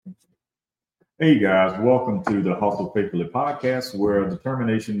Hey guys, welcome to the Hustle Faithfully podcast where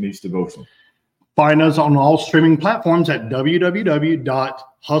determination meets devotion. Find us on all streaming platforms at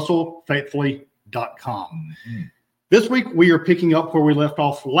www.hustlefaithfully.com. Mm-hmm. This week, we are picking up where we left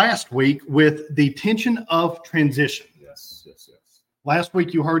off last week with the tension of transition. Yes. Last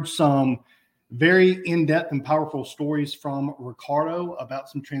week, you heard some very in-depth and powerful stories from Ricardo about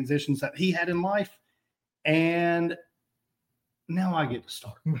some transitions that he had in life. And now I get to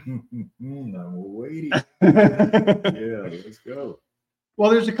start. I'm waiting. Yeah, let's go. Well,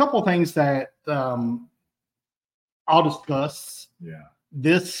 there's a couple of things that I'll discuss. Yeah.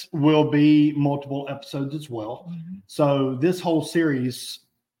 This will be multiple episodes as well. Mm-hmm. So this whole series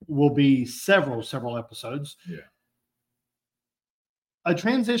will be several episodes. Yeah. A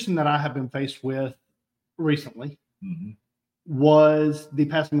transition that I have been faced with recently Mm-hmm. was the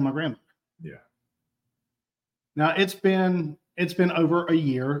passing of my grandmother. Yeah. Now it's been over a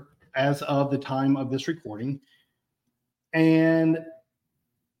year as of the time of this recording. And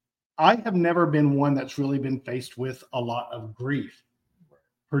I have never been one that's really been faced with a lot of grief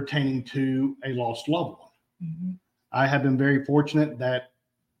pertaining to a lost loved one. Mm-hmm. I have been very fortunate that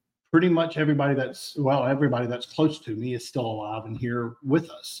pretty much everybody that's close to me is still alive and here with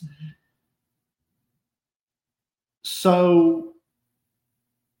us. Mm-hmm. So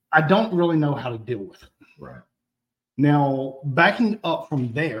I don't really know how to deal with it. Right. Now, backing up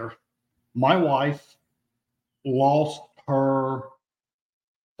from there, my wife lost her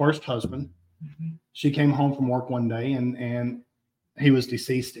first husband. Mm-hmm. She came home from work one day and he was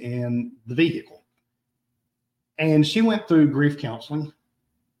deceased in the vehicle. And she went through grief counseling,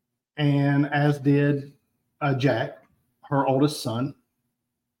 and as did Jack, her oldest son,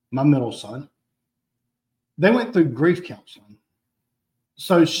 my middle son. They went through grief counseling.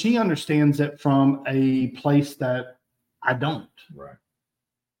 So she understands it from a place that I don't. Right.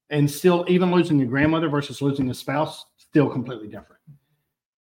 And still, even losing a grandmother versus losing a spouse, still completely different.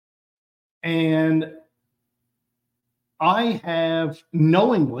 And I have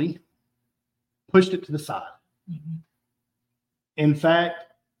knowingly pushed it to the side. Mm-hmm. In fact,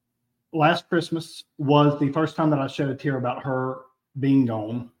 last Christmas was the first time that I shed a tear about her being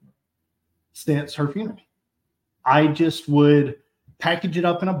gone since her funeral. I just would package it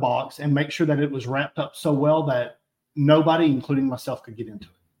up in a box and make sure that it was wrapped up so well that nobody, including myself, could get into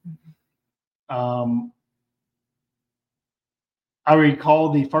it. Mm-hmm. I recall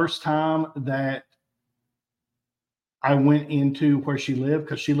the first time that I went into where she lived,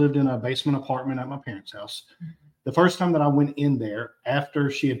 because she lived in a basement apartment at my parents' house. Mm-hmm. The first time that I went in there after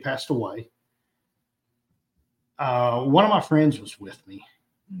she had passed away, one of my friends was with me.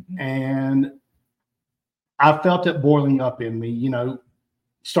 Mm-hmm. And I felt it boiling up in me,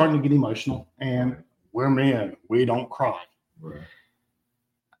 starting to get emotional. And we're men, we don't cry. Right.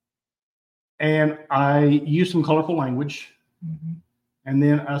 And I used some colorful language. Mm-hmm. And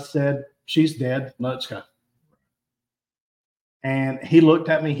then I said, she's dead, let's go. And he looked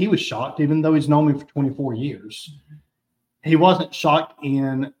at me. He was shocked, even though he's known me for 24 years. Mm-hmm. He wasn't shocked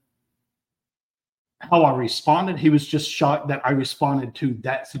in how I responded. He was just shocked that I responded to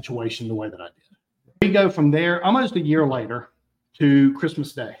that situation the way that I did. We go from there almost a year later to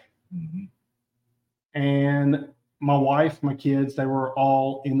Christmas Day. Mm-hmm. And my wife, my kids, they were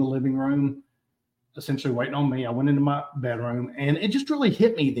all in the living room, essentially waiting on me. I went into my bedroom, and it just really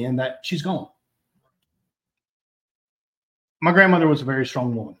hit me then that she's gone. My grandmother was a very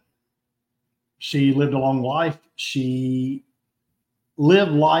strong woman. She lived a long life. She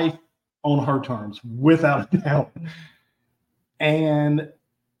lived life on her terms, without a doubt. And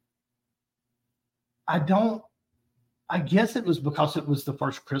I guess it was because it was the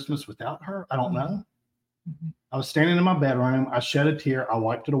first Christmas without her. I don't know. Mm-hmm. I was standing in my bedroom. I shed a tear. I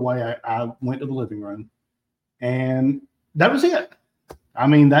wiped it away. I went to the living room, and that was it. I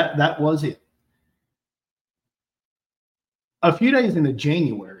mean, that was it. A few days into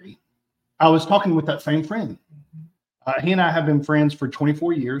January, I was talking with that same friend. He and I have been friends for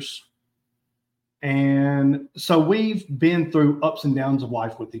 24 years. And so we've been through ups and downs of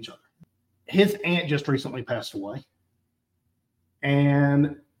life with each other. His aunt just recently passed away.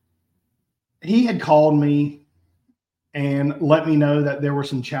 And he had called me and let me know that there were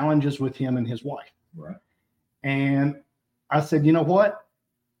some challenges with him and his wife. Right. And I said, you know what?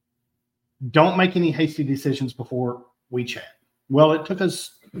 Don't make any hasty decisions before we chat. Well, it took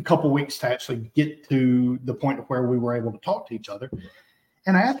us a couple of weeks to actually get to the point of where we were able to talk to each other.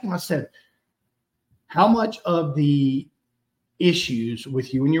 And I asked him, I said, how much of the issues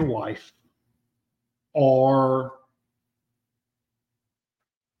with you and your wife are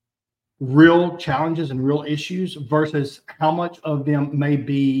real challenges and real issues versus how much of them may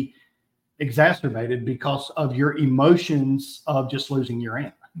be exacerbated because of your emotions of just losing your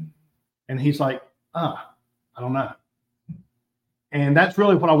aunt. And he's like, I don't know. And that's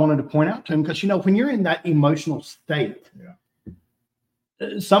really what I wanted to point out to him, because, when you're in that emotional state,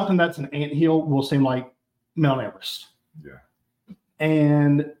 something that's an anthill will seem like Mount Everest. Yeah.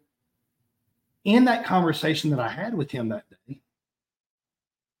 And in that conversation that I had with him that day,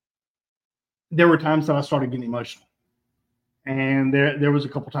 there were times that I started getting emotional. And there was a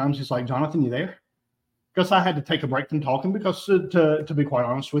couple times he's like, Jonathan, you there? Because I had to take a break from talking, because to be quite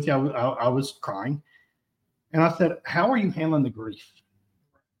honest with you, I was crying. And I said, how are you handling the grief?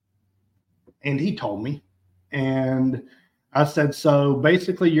 And he told me. And I said, so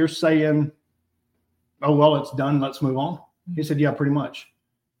basically you're saying, oh, well, it's done, let's move on. He said, yeah, pretty much.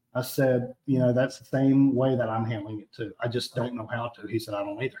 I said, that's the same way that I'm handling it too. I just don't know how to. He said, I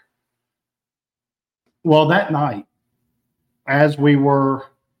don't either. Well, that night, as we were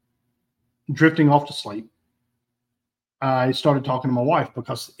drifting off to sleep, I started talking to my wife,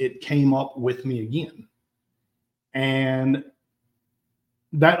 because it came up with me again. And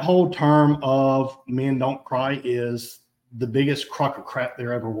that whole term of men don't cry is the biggest crock of crap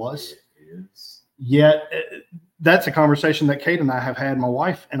there ever was. It is. Yet that's a conversation that Kate and I have had, my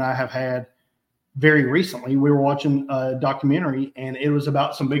wife and I have had very recently. We were watching a documentary, and it was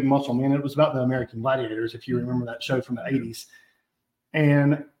about some big muscle men. It was about the American Gladiators, if you remember that show from the 80s.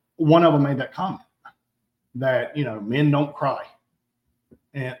 And one of them made that comment that, men don't cry,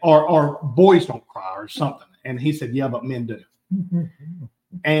 and or boys don't cry or something. And he said, yeah, but men do.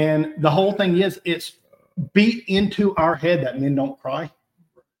 And the whole thing is, it's beat into our head that men don't cry.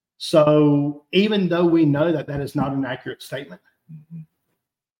 So even though we know that that is not an accurate statement,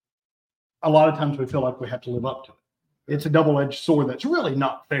 a lot of times we feel like we have to live up to it. It's a double-edged sword that's really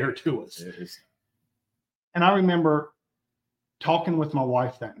not fair to us. It is. And I remember talking with my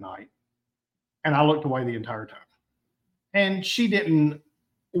wife that night, and I looked away the entire time. And she didn't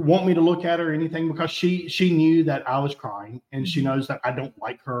want me to look at her or anything, because she knew that I was crying, and she knows that I don't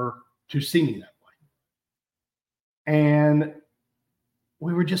like her to see me that way. And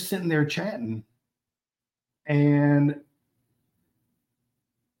we were just sitting there chatting, and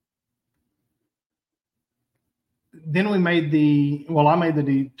then I made the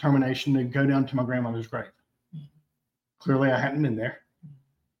determination to go down to my grandmother's grave. Clearly I hadn't been there.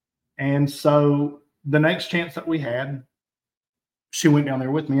 And so the next chance that we had, she went down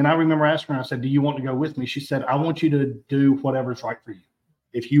there with me. And I remember asking her, I said, do you want to go with me? She said, I want you to do whatever's right for you.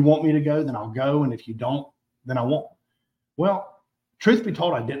 If you want me to go, then I'll go. And if you don't, then I won't. Well, truth be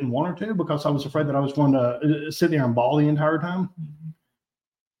told, I didn't want her to, because I was afraid that I was going to sit there and bawl the entire time.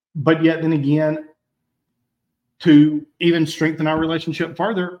 But yet then again, to even strengthen our relationship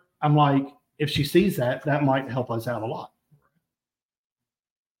further, I'm like, if she sees that, that might help us out a lot.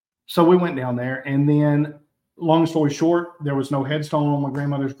 So we went down there, and then long story short, there was no headstone on my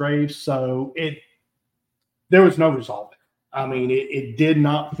grandmother's grave. So there was no resolve there. I mean, it did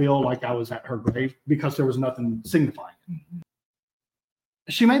not feel like I was at her grave, because there was nothing signifying it.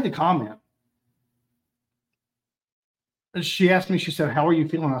 She made the comment. She asked me, she said, how are you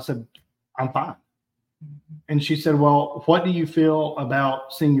feeling? I said, I'm fine. And she said, well, what do you feel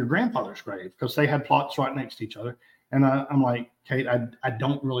about seeing your grandfather's grave? Because they had plots right next to each other. And I'm like, Kate, I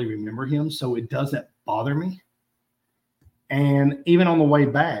don't really remember him, so it doesn't bother me. And even on the way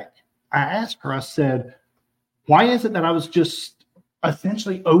back, I asked her, I said, why is it that I was just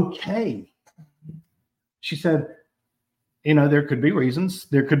essentially okay? She said, there could be reasons.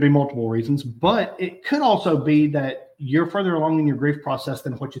 There could be multiple reasons, but it could also be that you're further along in your grief process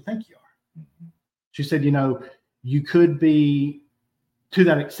than what you think you are. She said, you could be to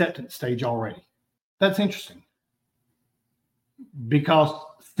that acceptance stage already. That's interesting, because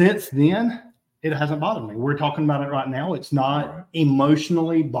since then, it hasn't bothered me. We're talking about it right now. It's not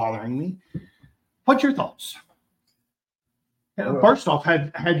emotionally bothering me. What's your thoughts? First off,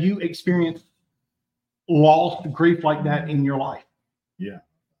 have you experienced loss, grief like that in your life? Yeah.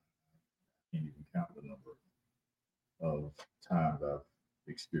 I can't even count the number of times I've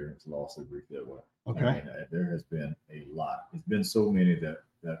experienced loss or grief that way. Okay. I mean, there has been a lot. It's been so many that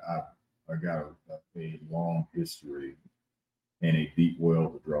I've got a long history and a deep well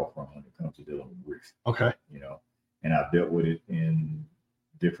to draw from when it comes to dealing with grief. Okay. And I've dealt with it in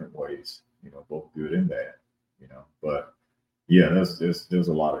different ways, both good and bad, but yeah, there's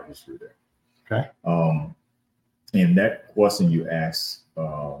a lot of history there. Okay. And that question you asked,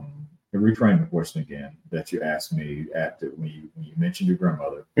 and reframe the question again that you asked me when you mentioned your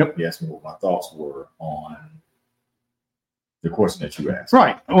grandmother. Yep. You asked me what my thoughts were on the question that you asked.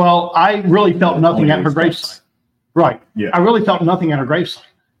 Right. Well, I really felt nothing at her gravesite. Right. Yeah. I really felt nothing at her gravesite.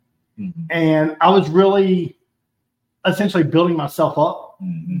 And I was really essentially building myself up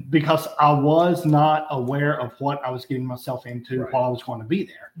because I was not aware of what I was getting myself into while I was going to be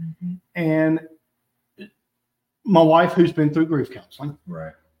there. And my wife, who's been through grief counseling,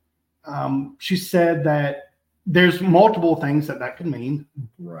 she said that there's multiple things that could mean.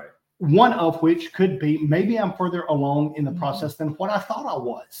 One of which could be maybe I'm further along in the process than what I thought I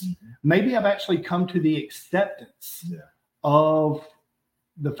was. Maybe I've actually come to the acceptance of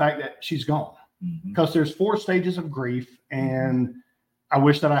the fact that she's gone. Because there's 4 stages of grief, and I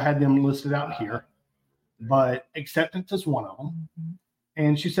wish that I had them listed out here, but acceptance is one of them.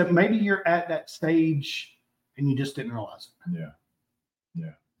 And she said, maybe you're at that stage and you just didn't realize it.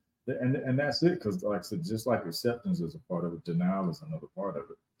 And that's it. Because like I said, just like acceptance is a part of it, denial is another part of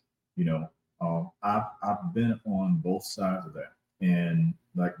it. You know, I've been on both sides of that. And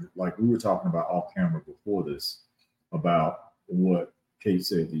like we were talking about off camera before this, about what Kate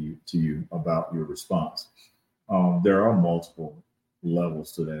said to you about your response. There are multiple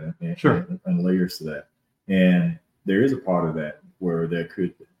levels to that and layers to that. And there is a part of that where there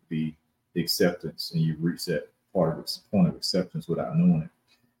could be acceptance, and you've reached that point of acceptance without knowing it.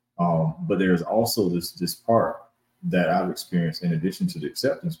 But there's also this part that I've experienced in addition to the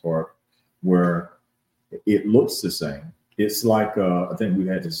acceptance part where it looks the same. It's like, I think we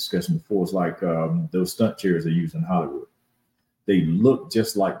had this discussion before. It's like those stunt chairs they use in Hollywood. They look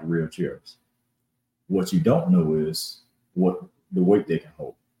just like the real chairs. What you don't know is what the weight they can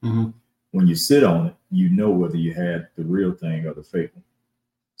hold. When you sit on it, you know whether you had the real thing or the fake one.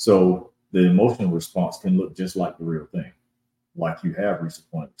 So the emotional response can look just like the real thing, like you have reached a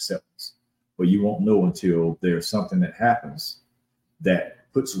point of acceptance. But you won't know until there's something that happens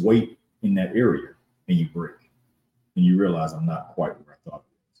that puts weight in that area and you break. And you realize I'm not quite where I thought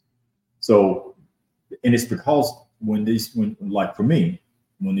it was. So, and it's because when like for me,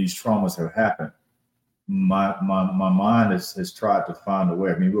 when these traumas have happened, my mind has tried to find a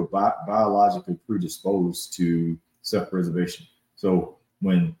way. I mean, we're biologically predisposed to self-preservation. So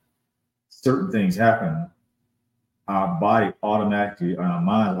when certain things happen, our body automatically, our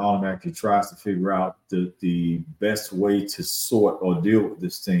mind automatically tries to figure out the best way to sort or deal with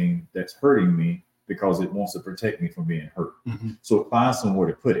this thing that's hurting me, because it wants to protect me from being hurt. So it finds somewhere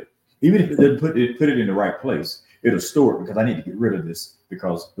to put it. Even if it doesn't put it in the right place, it'll store it because I need to get rid of this,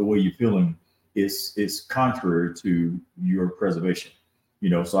 because the way you're feeling is contrary to your preservation. You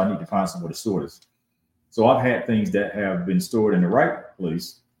know, so I need to find somewhere to store this. So I've had things that have been stored in the right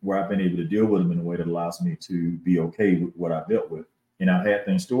place where I've been able to deal with them in a way that allows me to be okay with what I dealt with. And I've had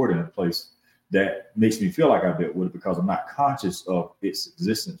things stored in a place that makes me feel like I dealt with it because I'm not conscious of its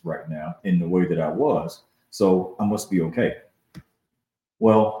existence right now in the way that I was. So I must be okay.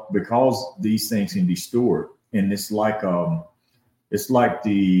 Well, because these things can be stored, and it's like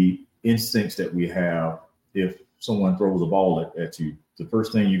the instincts that we have. If someone throws a ball at you, the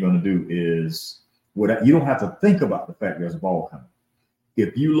first thing you're going to do is you don't have to think about the fact there's a ball coming.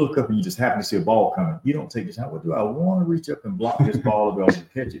 If you look up and you just happen to see a ball coming, you don't take the time. What do I want to reach up and block this ball or be able to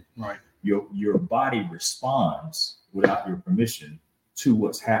catch it? Right. Your body responds without your permission to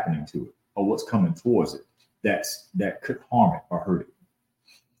what's happening to it or what's coming towards it that could harm it or hurt it.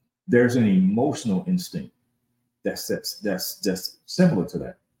 There's an emotional instinct that's similar to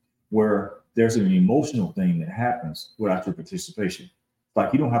that, where there's an emotional thing that happens without your participation.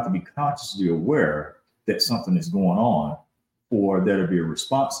 Like you don't have to be consciously aware that something is going on for there to be a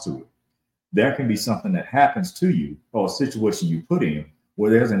response to it. There can be something that happens to you or a situation you put in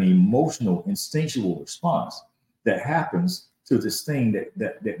where there's an emotional, instinctual response that happens to this thing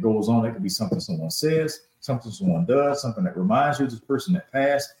that goes on. It could be something someone says, something someone does, something that reminds you of this person that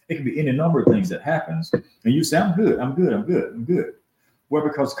passed. It could be any number of things that happens. And you say, I'm good. Well,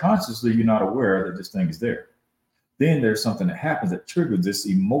 because consciously you're not aware that this thing is there. Then there's something that happens that triggers this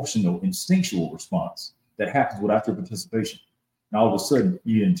emotional, instinctual response that happens without your participation. And all of a sudden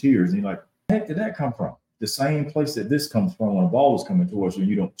you're in tears and you're like, where the heck did that come from? The same place that this comes from when a ball is coming towards you and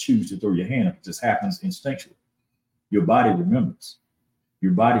you don't choose to throw your hand up. It just happens instinctually. Your body remembers.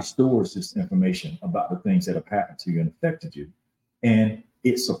 Your body stores this information about the things that have happened to you and affected you. And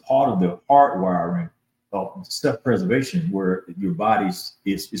it's a part of the hardwiring of self-preservation where your body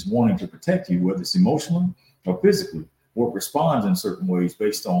is wanting to protect you, whether it's emotionally or physically, or it responds in certain ways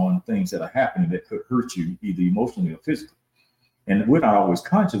based on things that are happening that could hurt you either emotionally or physically. And we're not always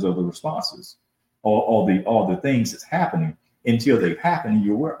conscious of the responses or the things that's happening until they happen and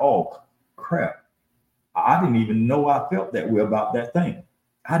you're aware, oh crap, I didn't even know I felt that way about that thing.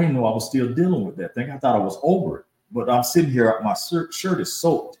 I didn't know I was still dealing with that thing. I thought I was over it, but I'm sitting here, my shirt is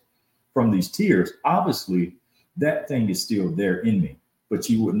soaked from these tears. Obviously that thing is still there in me. but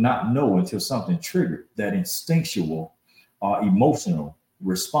you would not know until something triggered that instinctual emotional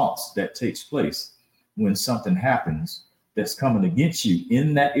response that takes place when something happens that's coming against you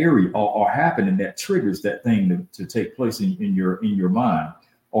in that area, or happening that triggers that thing to take place in your mind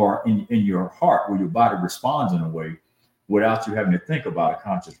or in your heart, where your body responds in a way without you having to think about a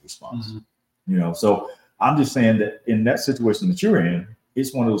conscious response. So I'm just saying that in that situation that you're in,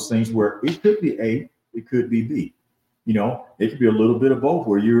 it's one of those things where it could be A, it could be B. It could be a little bit of both,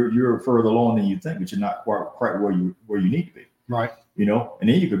 where you're further along than you think, but you're not quite where you need to be. Right. And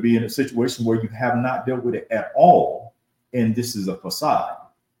then you could be in a situation where you have not dealt with it at all, and this is a facade,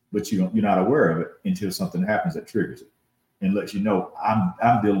 but you're not aware of it until something happens that triggers it and lets you know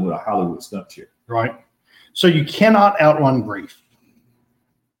I'm dealing with a Hollywood stunt chick. Right. So you cannot outrun grief.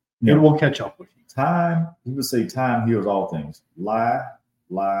 It will catch up with you. You would say time heals all things. Lie,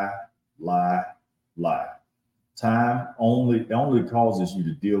 lie, lie, lie. Time only causes you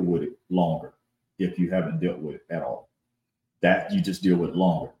to deal with it longer if you haven't dealt with it at all. That you just deal with it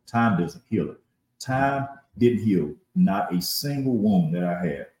longer. Time doesn't heal it. Time didn't heal not a single wound that I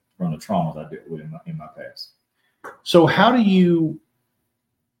had from the traumas I dealt with in my past. So how do you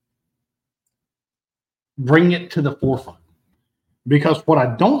bring it to the forefront? Because what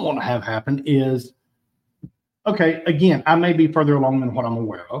I don't want to have happen is, okay, again, I may be further along than what I'm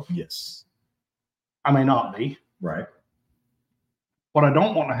aware of. Yes. I may not be. Right. What I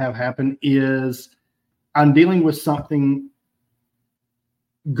don't want to have happen is I'm dealing with something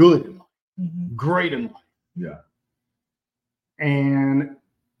good in life, great in life. Yeah. And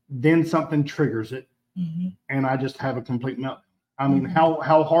then something triggers it, and I just have a complete meltdown. I mean, how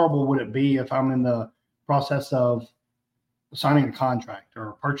horrible would it be if I'm in the process of signing a contract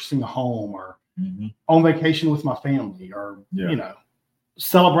or purchasing a home or on vacation with my family or,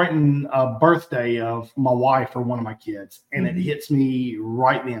 celebrating a birthday of my wife or one of my kids. And it hits me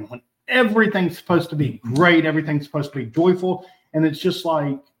right then when everything's supposed to be great. Everything's supposed to be joyful. And it's just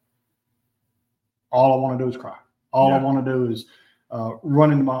like, all I want to do is cry. All I want to do is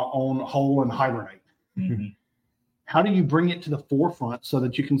run into my own hole and hibernate. How do you bring it to the forefront so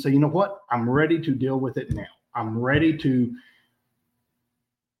that you can say, you know what? I'm ready to deal with it now. I'm ready to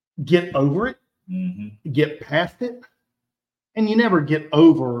get over it, get past it. And you never get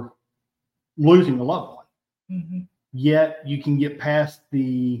over losing a loved one. Yet you can get past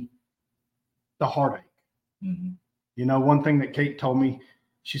the heartache. One thing that Kate told me,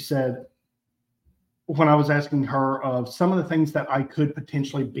 she said, when I was asking her of some of the things that I could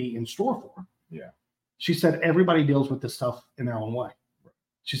potentially be in store for. She said, everybody deals with this stuff in their own way.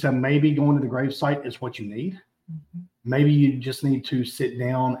 She said, maybe going to the gravesite is what you need. Maybe you just need to sit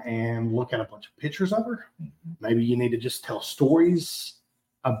down and look at a bunch of pictures of her. Maybe you need to just tell stories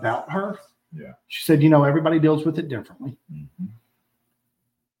about her. She said, everybody deals with it differently.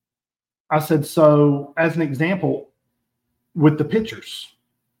 I said, so as an example, with the pictures,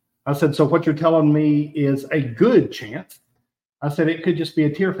 I said, so what you're telling me is a good chance. I said, it could just be a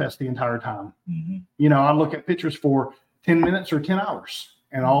tear fest the entire time. I look at pictures for 10 minutes or 10 hours.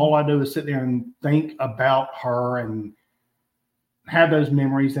 And all I do is sit there and think about her and have those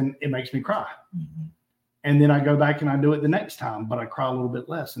memories, and it makes me cry. And then I go back and I do it the next time, but I cry a little bit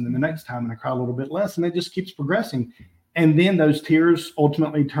less. And then the next time, and I cry a little bit less. And it just keeps progressing. And then those tears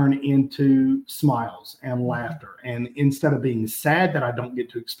ultimately turn into smiles and laughter. And instead of being sad that I don't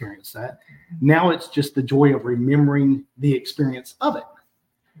get to experience that, now it's just the joy of remembering the experience of it.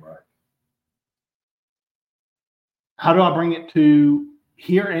 Right. How do I bring it to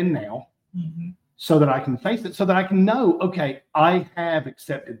here and now so that I can face it, so that I can know, okay, I have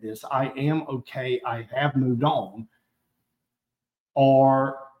accepted this. I am okay. I have moved on.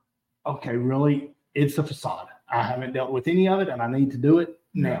 Or, okay, really, it's a facade. I haven't dealt with any of it, and I need to do it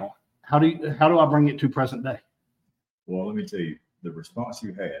now. How do I bring it to present day? Well, let me tell you, the response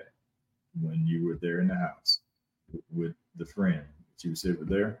you had when you were there in the house with the friend that you said were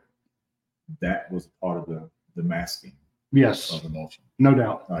there, that was part of the masking. Yes, of emotion. No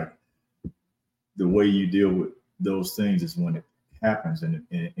doubt. Like the way you deal with those things is when it happens and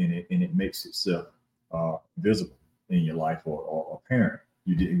it makes itself visible in your life or apparent.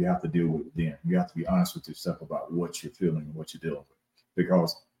 You have to deal with it then. You have to be honest with yourself about what you're feeling and what you're dealing with.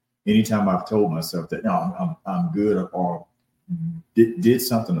 Because anytime I've told myself that no, I'm good, or did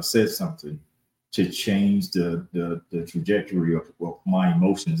something or said something to change the trajectory of my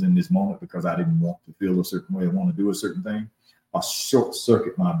emotions in this moment because I didn't want to feel a certain way, I want to do a certain thing, I short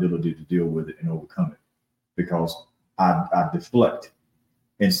circuit my ability to deal with it and overcome it, because I deflect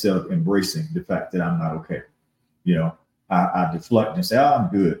instead of embracing the fact that I'm not okay. I deflect and say, I'm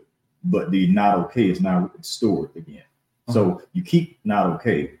good, but the not okay is now stored again. So you keep not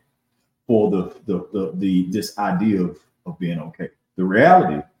okay for this idea of being okay. The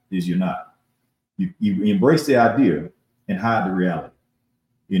reality is you're not. You embrace the idea and hide the reality.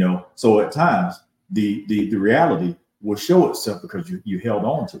 So at times the reality will show itself because you held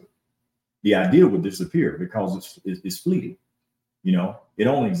on to it. The idea will disappear because it's fleeting. It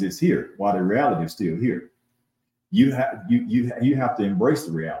only exists here while the reality is still here. You have to embrace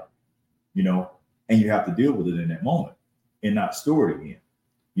the reality, and you have to deal with it in that moment and not store it again,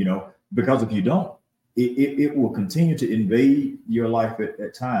 because if you don't, it will continue to invade your life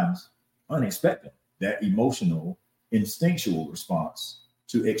at times unexpected. That emotional, instinctual response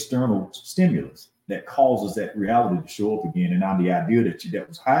to external stimulus that causes that reality to show up again. And now the idea that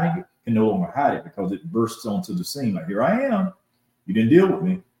was hiding it can no longer hide it because it bursts onto the scene. Like, here I am. You didn't deal with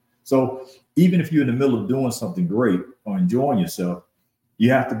me. So even if you're in the middle of doing something great or enjoying yourself, you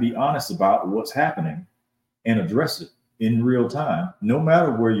have to be honest about what's happening and address it in real time, no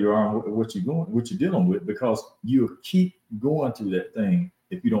matter where you are and what you're dealing with, because you keep going through that thing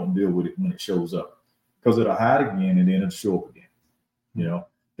if you don't deal with it when it shows up, because it'll hide again and then it'll show up again.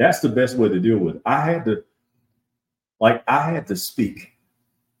 That's the best way to deal with it. I had to speak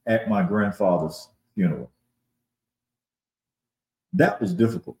at my grandfather's funeral. That was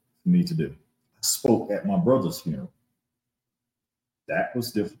difficult for me to do. I spoke at my brother's funeral. That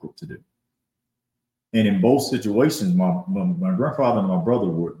was difficult to do. And in both situations, my grandfather and my brother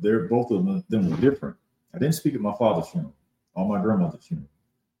both of them were different. I didn't speak at my father's funeral or my grandmother's funeral.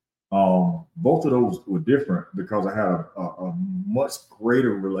 Both of those were different because I had a much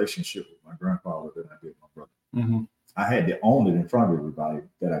greater relationship with my grandfather than I did with my brother. Mm-hmm. I had to own it in front of everybody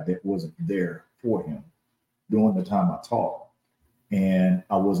that I wasn't there for him during the time I taught. And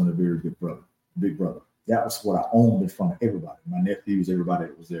I wasn't a very good big brother. That was what I owned in front of everybody. My nephews, everybody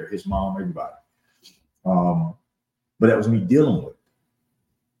that was there, his mom, everybody. But that was me dealing with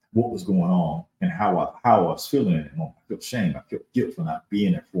what was going on and how I was feeling in that moment. I felt shame. I felt guilt for not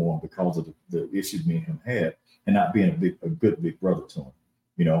being there for him because of the issues me and him had and not being a good big brother to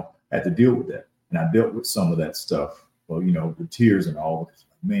him. I had to deal with that. And I dealt with some of that stuff. Well, the tears and all, because,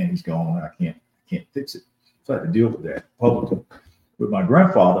 man, he's gone. I can't fix it. So I had to deal with that publicly. With my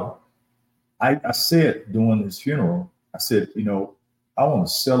grandfather, I said during his funeral, I said, I want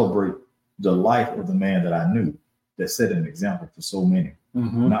to celebrate the life of the man that I knew that set an example for so many,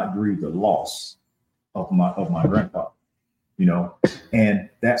 not grieve the loss of my grandfather, and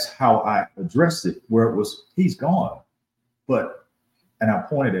that's how I addressed it, where it was, he's gone. And I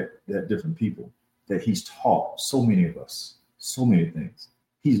pointed at different people that he's taught so many of us, so many things.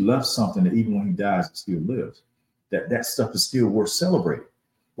 He's left something that even when he dies, it still lives. That stuff is still worth celebrating.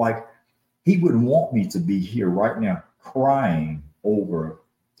 Like, he wouldn't want me to be here right now crying over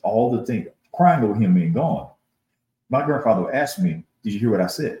all the things, crying over him being gone. My grandfather asked me, did you hear what I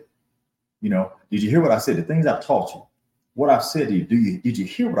said? Did you hear what I said? The things I've taught you, what I've said to you, did you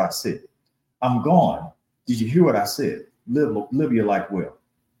hear what I said? I'm gone. Did you hear what I said? Live your life well.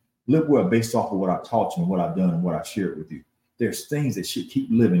 Live well based off of what I taught you and what I've done and what I've shared with you. There's things that should keep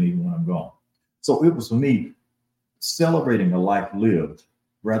living even when I'm gone. So it was, for me, celebrating a life lived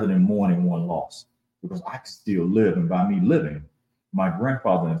rather than mourning one loss, because I can still live. And by me living, my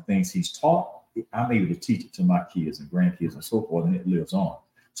grandfather and the things he's taught, I'm able to teach it to my kids and grandkids and so forth, and it lives on.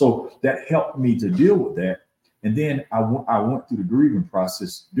 So that helped me to deal with that. And then I went through the grieving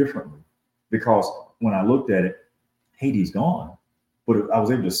process differently, because when I looked at it, Haiti's gone, but I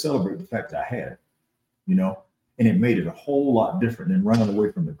was able to celebrate the fact that I had it, and it made it a whole lot different than running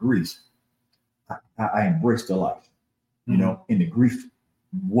away from the grief. I embraced the life, and the grief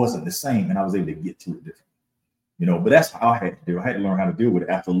wasn't the same, and I was able to get to it different, but that's how I had to do. I had to learn how to deal with it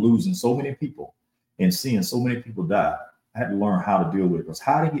after losing so many people and seeing so many people die. I had to learn how to deal with it, because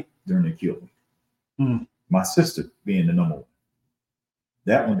how to get during they killed me. My sister being the number one.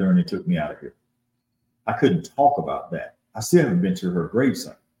 That one during they took me out of here. I couldn't talk about that. I still haven't been to her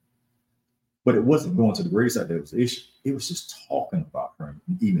gravesite, but it wasn't going to the gravesite that was the issue. It was just talking about her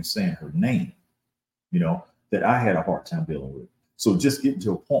and even saying her name, that I had a hard time dealing with. So just getting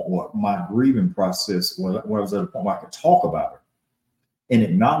to a point where my grieving process, where I was at a point where I could talk about her and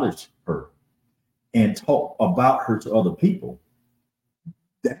acknowledge her and talk about her to other people,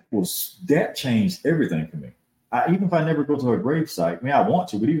 that changed everything for me. Even if I never go to her gravesite, I want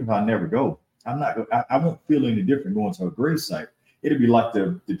to, but even if I never go, I won't feel any different going to her gravesite. It'll be like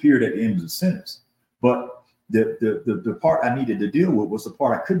the period at the end of the sentence. But the part I needed to deal with was the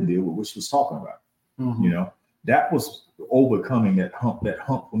part I couldn't deal with, which was talking about. That was overcoming that hump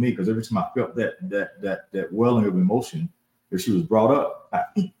for me, because every time I felt that welling of emotion, if she was brought up,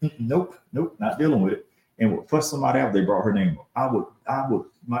 nope, not dealing with it. and would fuss somebody out, they brought her name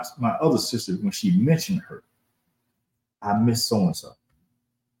up. My other sister, when she mentioned her, I miss so and so,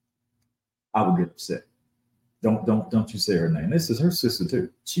 I would get upset. Don't you say her name. This is her sister too.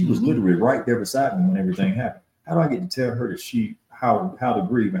 She was literally right there beside me when everything happened. How do I get to tell her that how to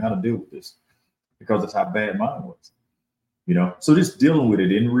grieve and how to deal with this? Because that's how bad mine was. So just dealing with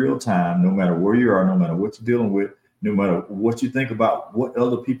it in real time, no matter where you are, no matter what you're dealing with, no matter what you think about what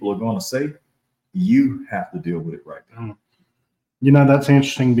other people are going to say, you have to deal with it right now. That's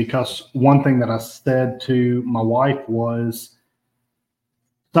interesting, because one thing that I said to my wife was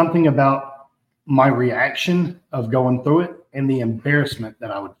something about my reaction of going through it and the embarrassment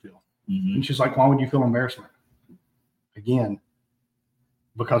that I would feel. And she's like, why would you feel embarrassment? Again,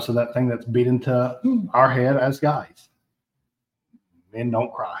 because of that thing that's beat into our head as guys. Men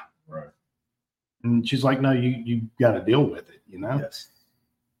don't cry. Right. And she's like, no, you got to deal with it, Yes.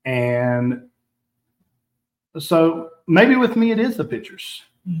 And so maybe with me, it is the pictures,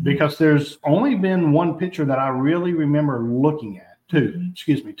 because there's only been one picture that I really remember looking at. Two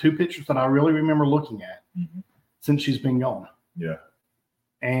pictures that I really remember looking at since she's been gone. Yeah.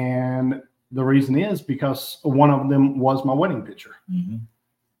 And the reason is because one of them was my wedding picture.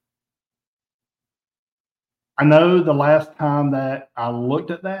 I know the last time that I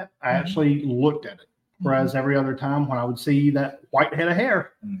looked at that, I actually looked at it. Whereas every other time when I would see that white head of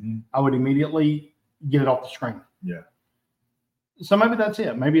hair, I would immediately get it off the screen. Yeah. So maybe that's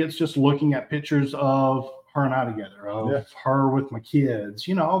it. Maybe it's just looking at pictures of her and I together, of her with my kids,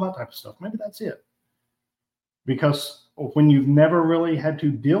 all that type of stuff. Maybe that's it. Because when you've never really had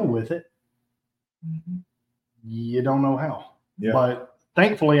to deal with it, you don't know how. Yeah. But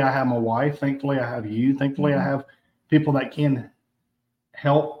thankfully, I have my wife. Thankfully, I have you. Thankfully, I have people that can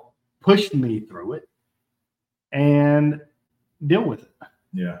help push me through it and deal with it.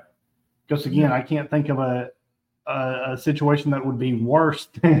 Yeah. Because again, I can't think of a situation that would be worse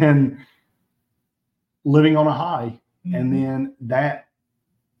than living on a high and then that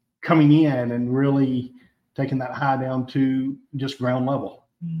coming in and really taking that high down to just ground level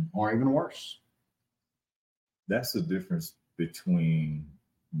or even worse. That's the difference between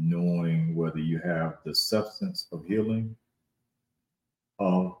knowing whether you have the substance of healing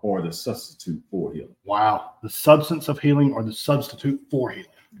or the substitute for healing. Wow. The substance of healing or the substitute for healing.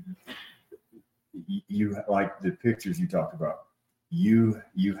 You like the pictures you talked about. You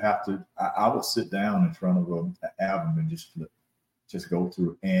have to. I would sit down in front of an album and just go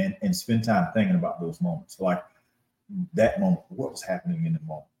through and spend time thinking about those moments, like that moment, what was happening in the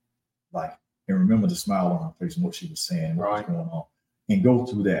moment, like, and remember the smile on her face and what she was saying, what was going on, and go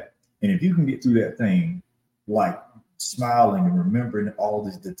through that. And if you can get through that thing, like smiling and remembering all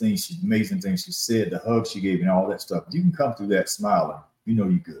the things, amazing things she said, the hug she gave, and all that stuff, you can come through that smiling.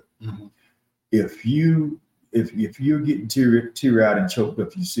 You're good. If you're getting teary-eyed and choked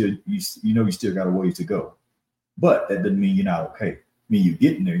up, you still got a ways to go. But that doesn't mean you're not okay. I mean, you're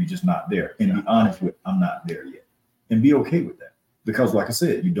getting there, you're just not there. And be honest with, I'm not there yet. And be okay with that. Because like I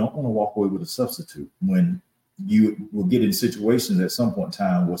said, you don't want to walk away with a substitute when you will get in situations at some point in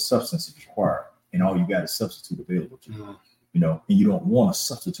time where substance is required and all you got is substitute available to you. And you don't want a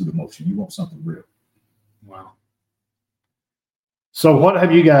substitute emotion. You want something real. Wow. So what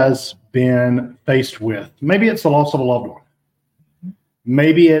have you guys been faced with? Maybe it's the loss of a loved one.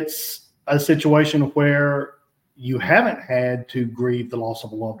 Maybe it's a situation where you haven't had to grieve the loss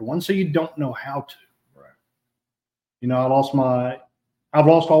of a loved one, so you don't know how to. Right. I've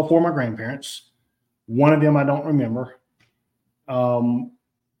lost all four of my grandparents. One of them I don't remember. But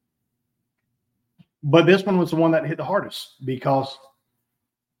this one was the one that hit the hardest because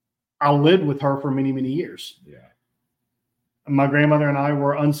I lived with her for many, many years. Yeah. My grandmother and I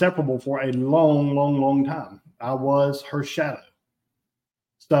were inseparable for a long, long, long time. I was her shadow.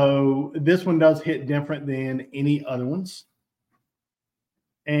 So this one does hit different than any other ones.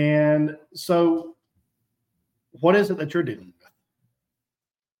 And so what is it that you're dealing with?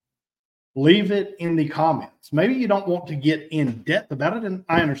 Leave it in the comments. Maybe you don't want to get in depth about it, and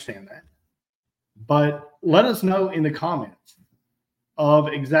I understand that. But let us know in the comments of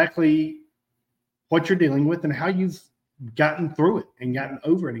exactly what you're dealing with and how you've gotten through it and gotten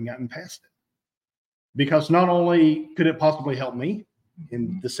over it and gotten past it. Because not only could it possibly help me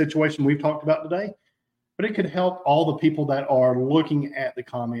in the situation we've talked about today, but it could help all the people that are looking at the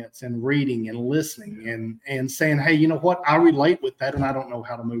comments and reading and listening and saying, hey, you know what? I relate with that and I don't know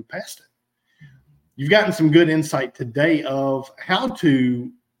how to move past it. You've gotten some good insight today of how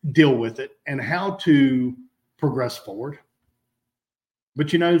to deal with it and how to progress forward. But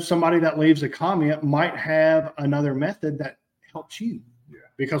somebody that leaves a comment might have another method that helps you. Yeah.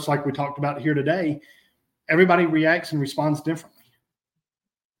 Because like we talked about here today, everybody reacts and responds differently.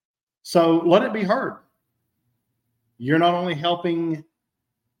 So let it be heard. You're not only helping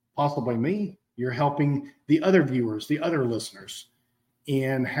possibly me, you're helping the other viewers, the other listeners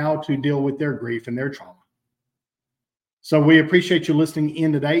in how to deal with their grief and their trauma. So we appreciate you listening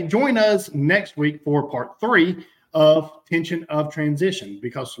in today. Join us next week for part 3 of Tension of Transition,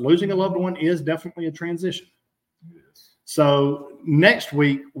 because losing a loved one is definitely a transition. Yes. So next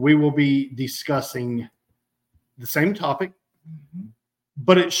week, we will be discussing the same topic,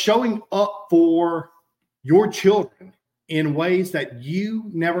 but it's showing up for your children in ways that you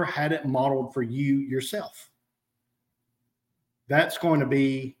never had it modeled for you yourself. That's going to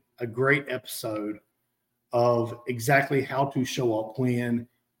be a great episode of exactly how to show up when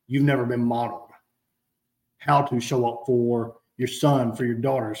you've never been modeled, how to show up for your son, for your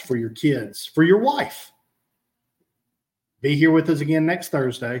daughters, for your kids, for your wife. Be here with us again next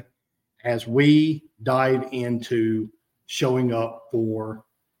Thursday as we dive into showing up for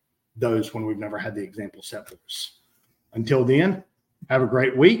those when we've never had the example set for us. Until then, have a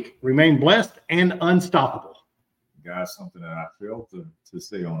great week. Remain blessed and unstoppable. Guys, something that I failed to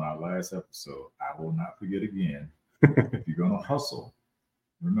say on our last episode, I will not forget again. If you're going to hustle,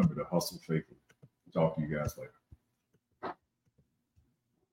 remember to hustle faithfully. Talk to you guys later.